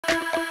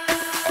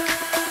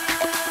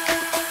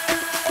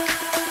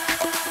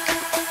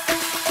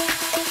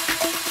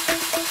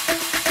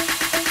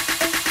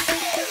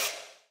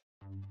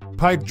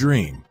pipe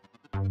dream.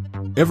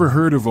 Ever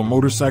heard of a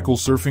motorcycle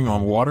surfing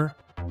on water?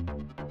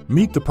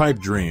 Meet the pipe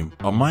dream,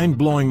 a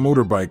mind-blowing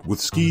motorbike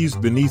with skis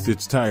beneath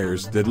its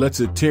tires that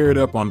lets it tear it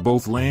up on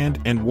both land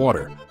and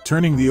water,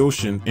 turning the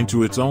ocean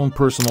into its own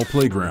personal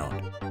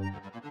playground.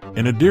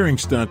 In a daring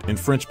stunt in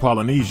French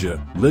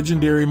Polynesia,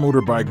 legendary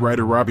motorbike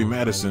rider Robbie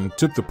Madison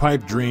took the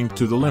pipe dream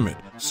to the limit,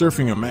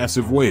 surfing a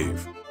massive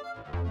wave.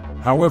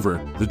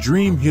 However, the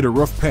dream hit a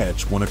rough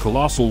patch when a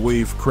colossal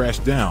wave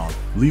crashed down,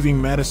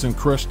 leaving Madison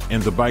crushed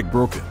and the bike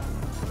broken.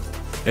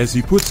 As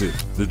he puts it,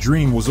 the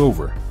dream was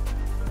over.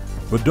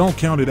 But don't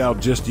count it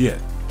out just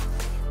yet.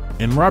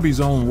 In Robbie's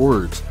own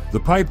words, the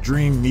pipe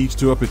dream needs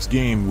to up its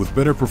game with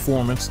better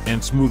performance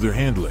and smoother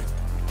handling.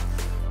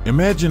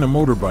 Imagine a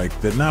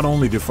motorbike that not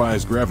only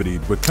defies gravity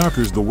but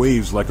conquers the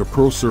waves like a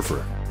pro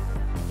surfer.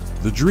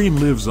 The dream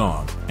lives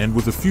on, and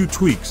with a few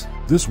tweaks,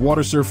 this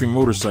water surfing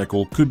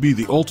motorcycle could be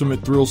the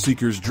ultimate thrill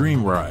seeker's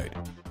dream ride.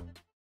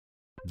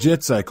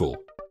 JetCycle,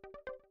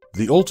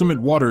 the ultimate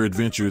water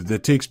adventure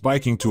that takes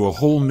biking to a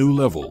whole new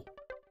level.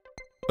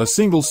 A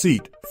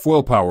single-seat,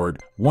 foil-powered,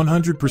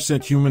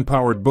 100%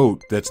 human-powered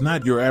boat that's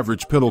not your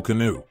average pedal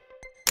canoe.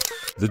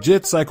 The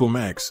JetCycle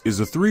Max is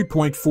a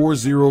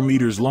 3.40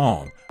 meters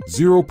long,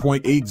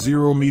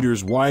 0.80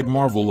 meters wide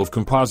marvel of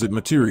composite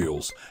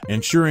materials,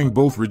 ensuring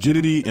both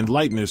rigidity and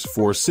lightness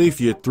for a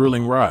safe yet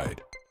thrilling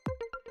ride.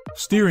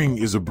 Steering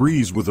is a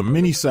breeze with a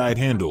mini side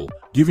handle,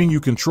 giving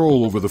you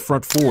control over the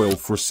front foil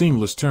for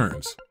seamless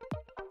turns.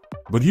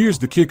 But here's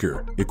the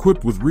kicker: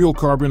 equipped with real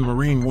carbon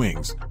marine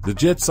wings, the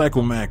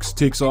JetCycle Max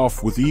takes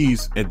off with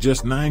ease at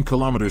just 9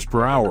 kilometers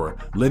per hour,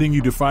 letting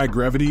you defy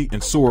gravity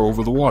and soar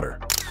over the water.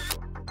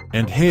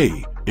 And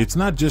hey, it's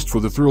not just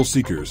for the thrill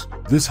seekers.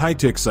 This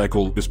high-tech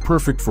cycle is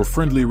perfect for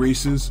friendly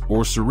races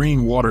or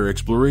serene water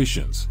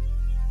explorations.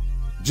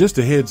 Just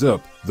a heads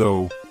up,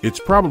 though, it's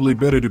probably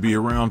better to be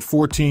around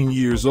 14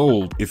 years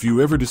old if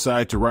you ever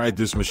decide to ride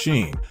this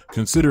machine,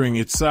 considering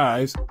its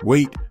size,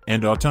 weight,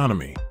 and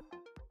autonomy.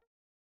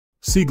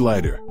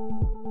 Seaglider.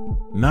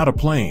 Not a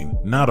plane,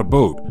 not a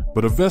boat,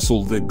 but a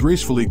vessel that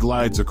gracefully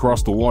glides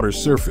across the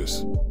water's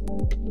surface.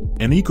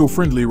 An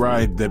eco-friendly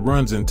ride that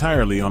runs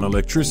entirely on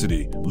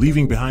electricity,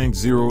 leaving behind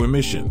zero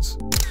emissions.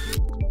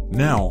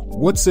 Now,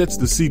 what sets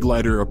the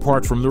Seaglider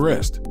apart from the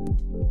rest?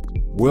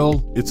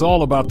 Well, it's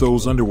all about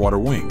those underwater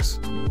wings.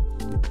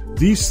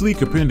 These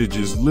sleek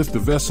appendages lift the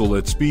vessel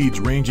at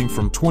speeds ranging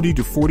from 20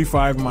 to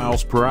 45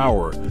 miles per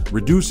hour,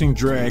 reducing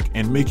drag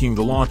and making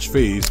the launch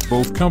phase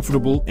both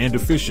comfortable and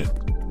efficient.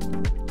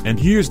 And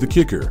here's the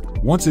kicker: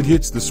 once it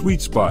hits the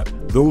sweet spot,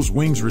 those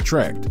wings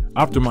retract,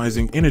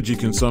 optimizing energy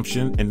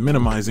consumption and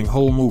minimizing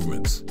hull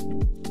movements.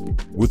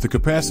 With the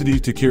capacity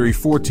to carry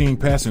 14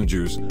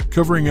 passengers,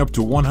 covering up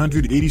to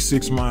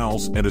 186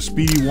 miles at a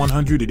speedy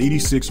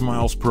 186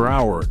 miles per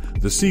hour,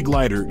 the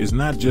Seaglider is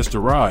not just a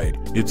ride,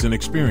 it's an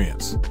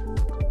experience.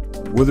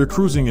 Whether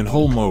cruising in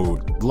hull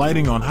mode,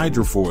 gliding on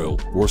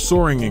hydrofoil, or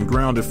soaring in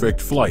ground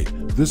effect flight,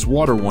 this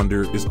water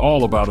wonder is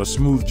all about a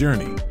smooth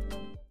journey.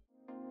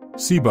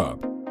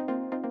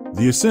 Seabob,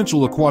 the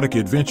essential aquatic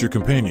adventure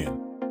companion.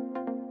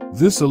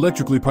 This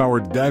electrically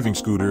powered diving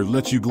scooter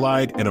lets you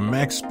glide at a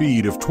max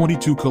speed of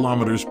 22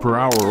 kilometers per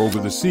hour over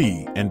the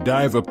sea and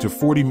dive up to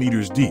 40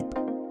 meters deep.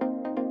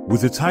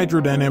 With its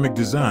hydrodynamic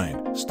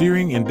design,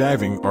 steering and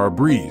diving are a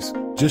breeze,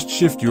 just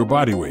shift your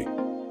body weight.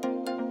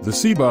 The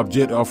Seabob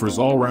jet offers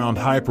all-round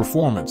high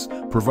performance,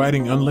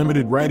 providing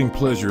unlimited riding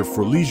pleasure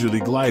for leisurely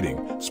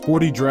gliding,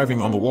 sporty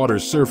driving on the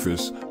water's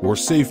surface, or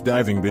safe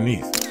diving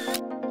beneath.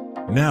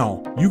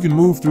 Now, you can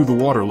move through the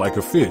water like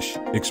a fish,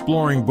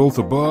 exploring both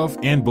above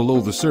and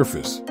below the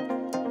surface.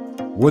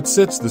 What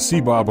sets the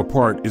Seabob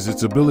apart is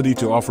its ability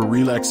to offer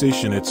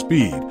relaxation at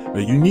speed,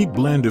 a unique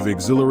blend of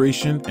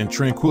exhilaration and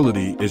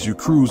tranquility as you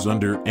cruise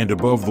under and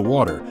above the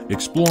water,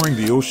 exploring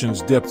the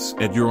ocean's depths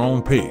at your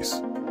own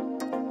pace.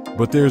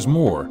 But there's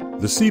more.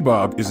 The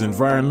Seabob is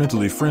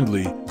environmentally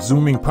friendly,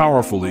 zooming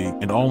powerfully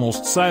and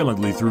almost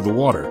silently through the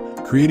water,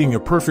 creating a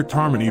perfect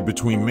harmony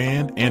between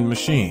man and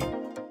machine.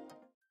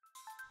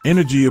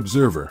 Energy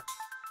Observer.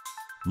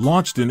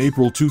 Launched in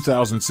April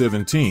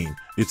 2017,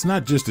 it's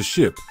not just a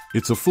ship,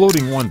 it's a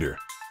floating wonder.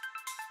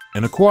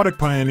 An aquatic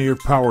pioneer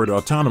powered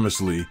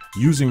autonomously,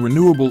 using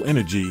renewable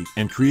energy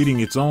and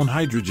creating its own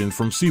hydrogen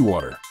from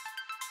seawater.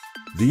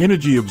 The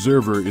Energy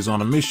Observer is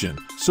on a mission,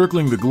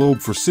 circling the globe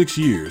for 6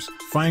 years,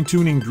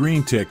 fine-tuning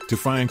green tech to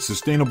find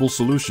sustainable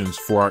solutions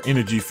for our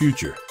energy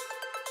future.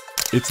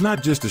 It's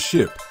not just a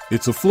ship,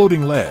 it's a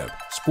floating lab,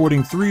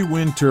 sporting 3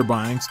 wind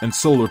turbines and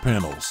solar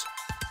panels.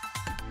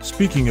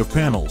 Speaking of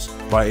panels,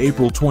 by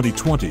April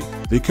 2020,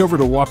 they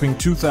covered a whopping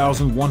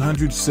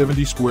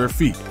 2,170 square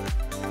feet.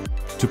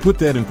 To put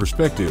that in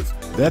perspective,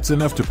 that's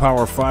enough to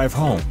power 5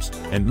 homes,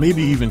 and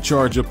maybe even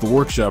charge up the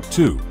workshop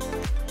too.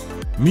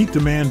 Meet the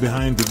man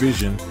behind the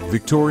vision,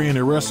 Victorian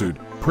Eressard,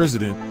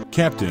 President,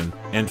 Captain,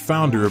 and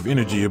founder of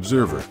Energy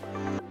Observer.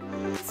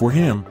 For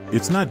him,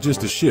 it's not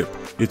just a ship,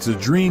 it's a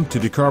dream to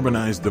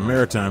decarbonize the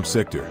maritime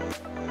sector.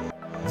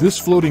 This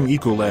floating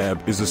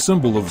ecolab is a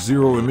symbol of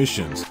zero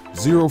emissions,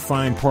 zero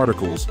fine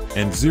particles,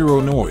 and zero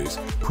noise,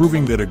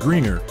 proving that a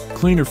greener,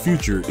 cleaner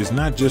future is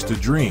not just a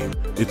dream,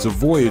 it's a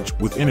voyage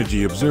with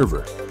Energy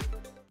Observer.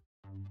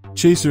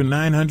 Chaser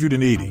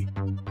 980.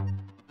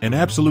 An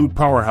absolute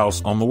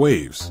powerhouse on the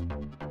waves.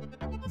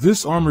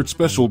 This armored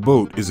special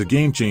boat is a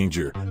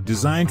game-changer,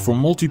 designed for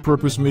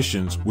multi-purpose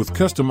missions with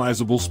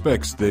customizable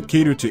specs that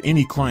cater to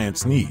any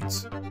client's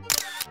needs.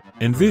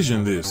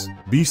 Envision this: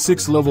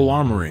 B6 level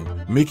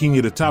armoring, making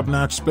it a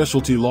top-notch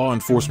specialty law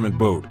enforcement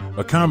boat,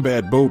 a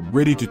combat boat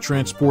ready to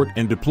transport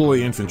and deploy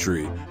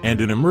infantry, and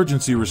an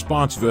emergency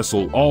response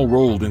vessel all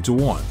rolled into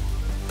one.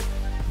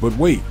 But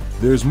wait,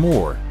 there's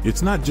more.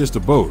 It's not just a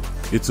boat,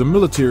 it's a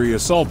military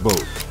assault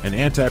boat, an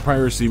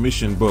anti-piracy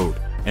mission boat,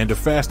 and a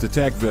fast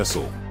attack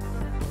vessel.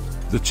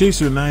 The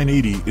Chaser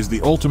 980 is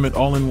the ultimate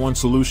all-in-one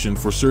solution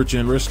for search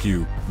and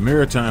rescue,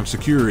 maritime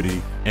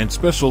security, and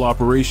special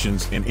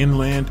operations in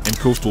inland and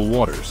coastal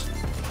waters.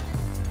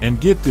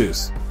 And get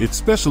this, its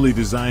specially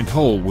designed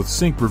hull with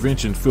sink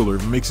prevention filler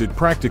makes it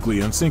practically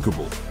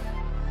unsinkable.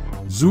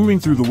 Zooming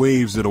through the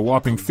waves at a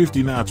whopping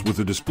 50 knots with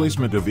a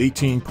displacement of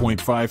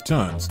 18.5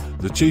 tons,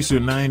 the Chaser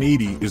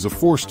 980 is a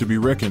force to be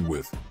reckoned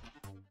with.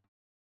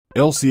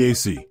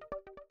 LCAC.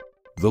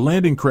 The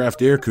landing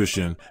craft air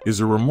cushion is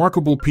a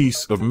remarkable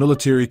piece of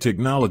military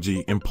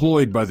technology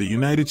employed by the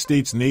United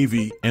States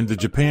Navy and the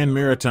Japan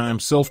Maritime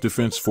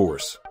Self-Defense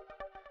Force.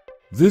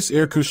 This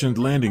air-cushioned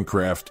landing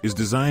craft is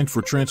designed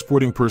for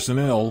transporting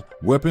personnel,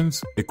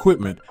 weapons,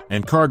 equipment,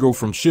 and cargo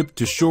from ship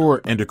to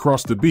shore and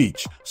across the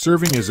beach,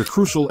 serving as a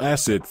crucial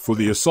asset for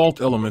the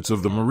assault elements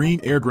of the Marine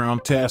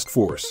Air-Ground Task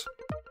Force.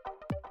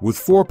 With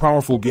 4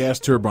 powerful gas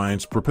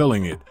turbines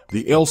propelling it,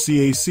 the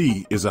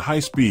LCAC is a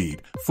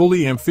high-speed,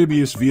 fully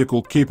amphibious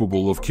vehicle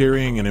capable of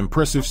carrying an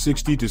impressive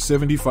 60 to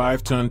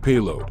 75-ton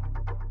payload.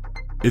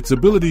 Its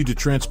ability to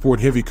transport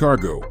heavy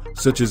cargo,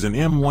 such as an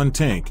M1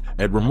 tank,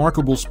 at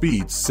remarkable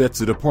speeds sets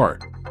it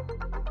apart.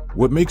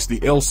 What makes the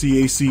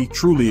LCAC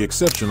truly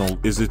exceptional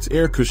is its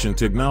air cushion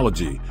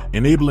technology,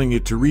 enabling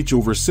it to reach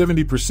over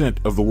 70%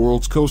 of the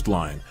world's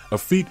coastline, a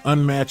feat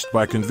unmatched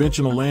by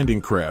conventional landing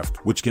craft,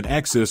 which can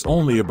access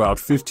only about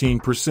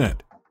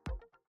 15%.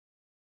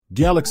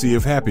 Galaxy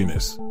of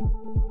Happiness.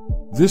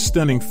 This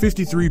stunning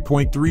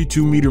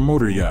 53.32-meter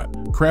motor yacht,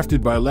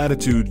 crafted by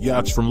Latitude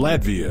Yachts from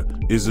Latvia,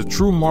 is a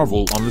true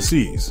marvel on the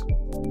seas.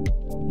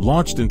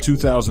 Launched in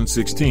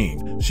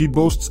 2016, she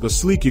boasts a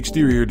sleek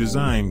exterior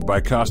designed by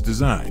Cost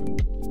Design.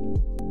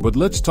 But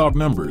let's talk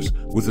numbers.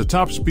 With a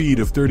top speed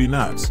of 30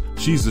 knots,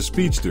 she's a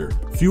speedster,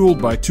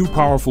 fueled by 2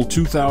 powerful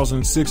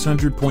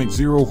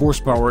 2,600.0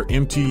 horsepower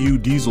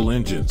MTU diesel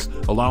engines,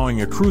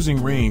 allowing a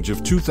cruising range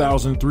of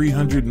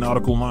 2,300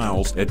 nautical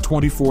miles at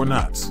 24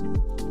 knots.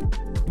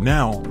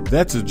 Now,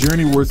 that's a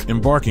journey worth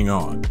embarking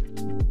on.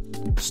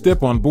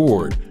 Step on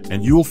board,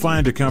 and you'll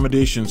find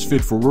accommodations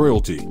fit for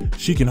royalty.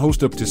 She can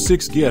host up to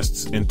 6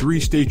 guests in 3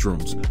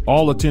 staterooms,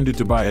 all attended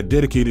to by a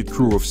dedicated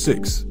crew of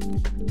 6.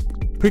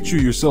 Picture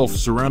yourself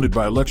surrounded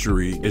by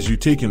luxury as you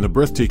take in the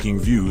breathtaking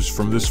views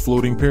from this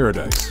floating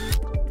paradise.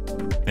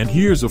 And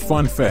here's a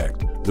fun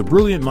fact. The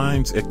brilliant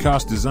minds at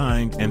Cost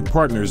Design and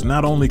Partners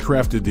not only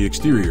crafted the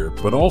exterior,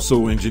 but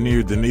also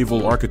engineered the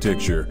naval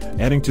architecture,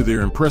 adding to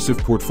their impressive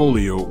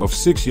portfolio of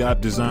 6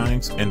 yacht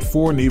designs and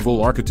 4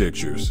 naval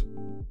architectures.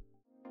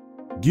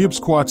 Gibbs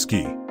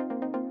Quadski.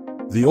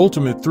 The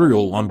ultimate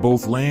thrill on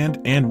both land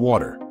and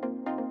water.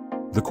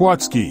 The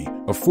Quadski,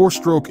 a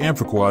 4-stroke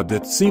amphiquad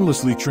that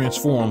seamlessly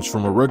transforms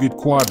from a rugged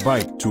quad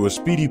bike to a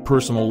speedy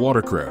personal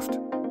watercraft.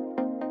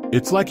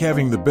 It's like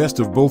having the best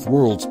of both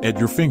worlds at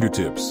your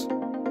fingertips.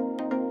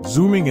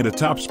 Zooming at a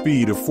top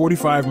speed of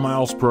 45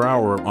 miles per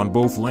hour on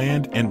both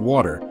land and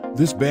water,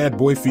 this bad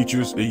boy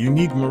features a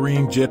unique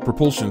marine jet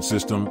propulsion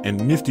system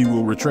and nifty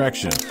wheel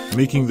retraction,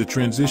 making the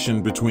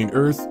transition between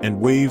earth and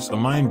waves a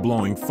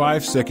mind-blowing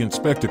 5-second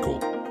spectacle.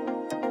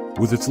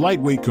 With its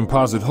lightweight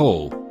composite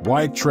hull,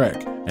 wide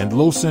track, and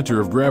low center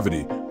of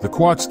gravity, the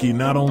Quadski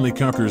not only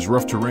conquers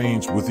rough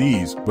terrains with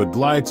ease, but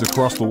glides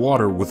across the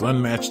water with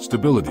unmatched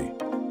stability.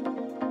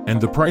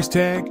 And the price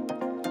tag?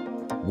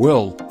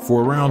 Well,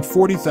 for around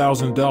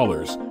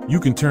 $40,000, you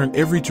can turn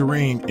every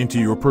terrain into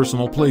your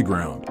personal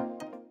playground.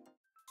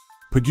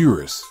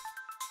 Pagurus.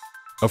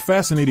 A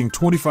fascinating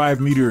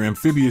 25-meter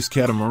amphibious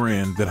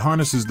catamaran that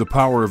harnesses the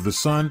power of the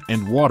sun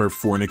and water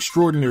for an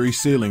extraordinary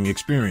sailing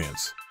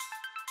experience.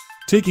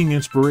 Taking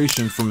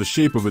inspiration from the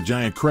shape of a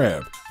giant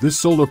crab, this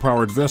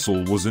solar-powered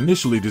vessel was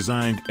initially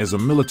designed as a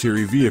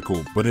military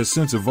vehicle but has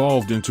since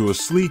evolved into a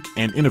sleek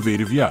and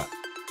innovative yacht.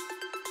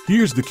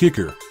 Here's the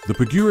kicker: the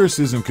Pagurus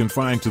isn't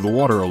confined to the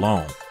water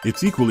alone,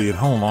 it's equally at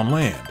home on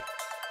land.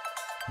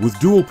 With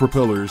dual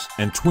propellers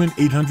and twin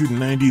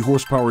 890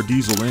 horsepower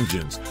diesel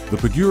engines, the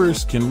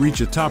Pagurus can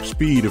reach a top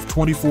speed of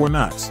 24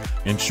 knots,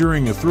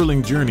 ensuring a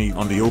thrilling journey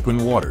on the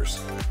open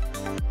waters.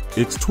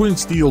 Its twin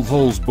steel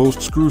hulls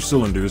boast screw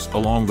cylinders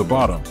along the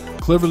bottom,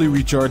 cleverly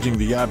recharging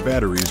the yacht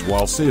batteries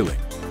while sailing.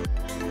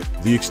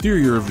 The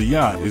exterior of the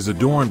yacht is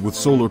adorned with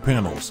solar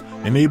panels,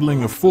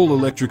 enabling a full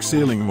electric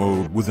sailing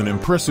mode with an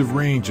impressive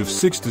range of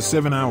 6 to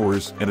 7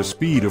 hours at a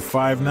speed of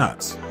 5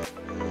 knots.